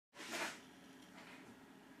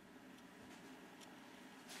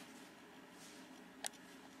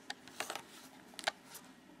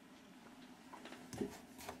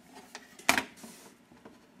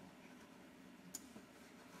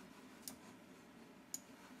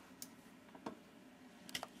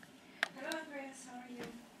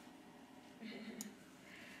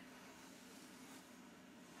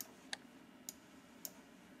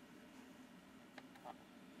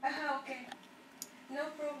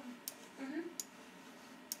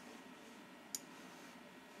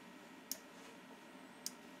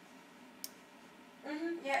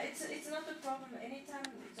Yeah, it's not a problem anytime.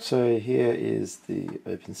 So here is the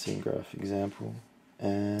open scene graph example,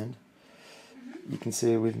 and you can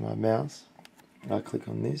see with my mouse, I click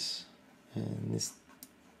on this, and this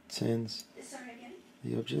turns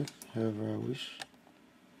the object however I wish.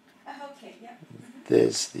 Okay, yeah.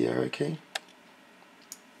 There's the arrow key.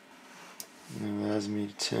 It allows me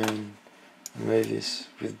to turn and move this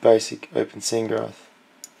with basic open scene graph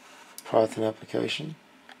Python application.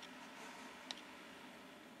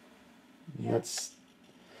 And that's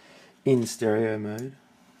in stereo mode,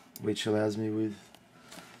 which allows me with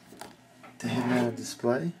the head-mounted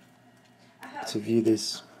display to view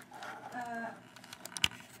this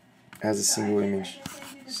as a single image.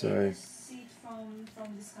 So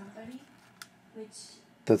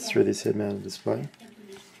that's through this head-mounted display,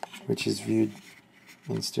 which is viewed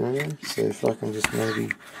in stereo. So if I can just maybe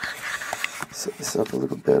set this up a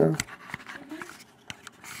little better.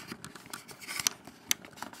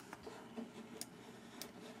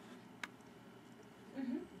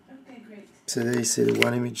 So there you see the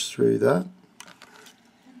one image through that,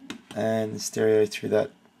 and the stereo through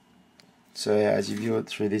that. So as you view it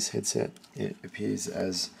through this headset, it appears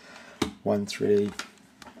as one 3D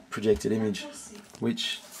projected image,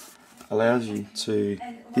 which allows you to,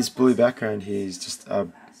 this blue background here is just a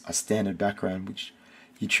standard background which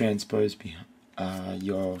you transpose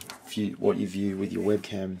your view, what you view with your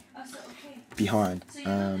webcam behind.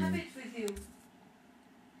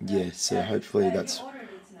 Yeah, so hopefully that's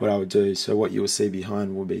what I would do. So what you will see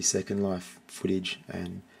behind will be Second Life footage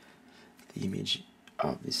and the image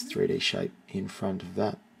of this 3D shape in front of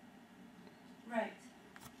that. Right.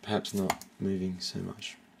 Perhaps not moving so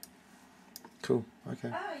much. Cool,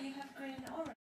 okay. Oh, you have green and orange.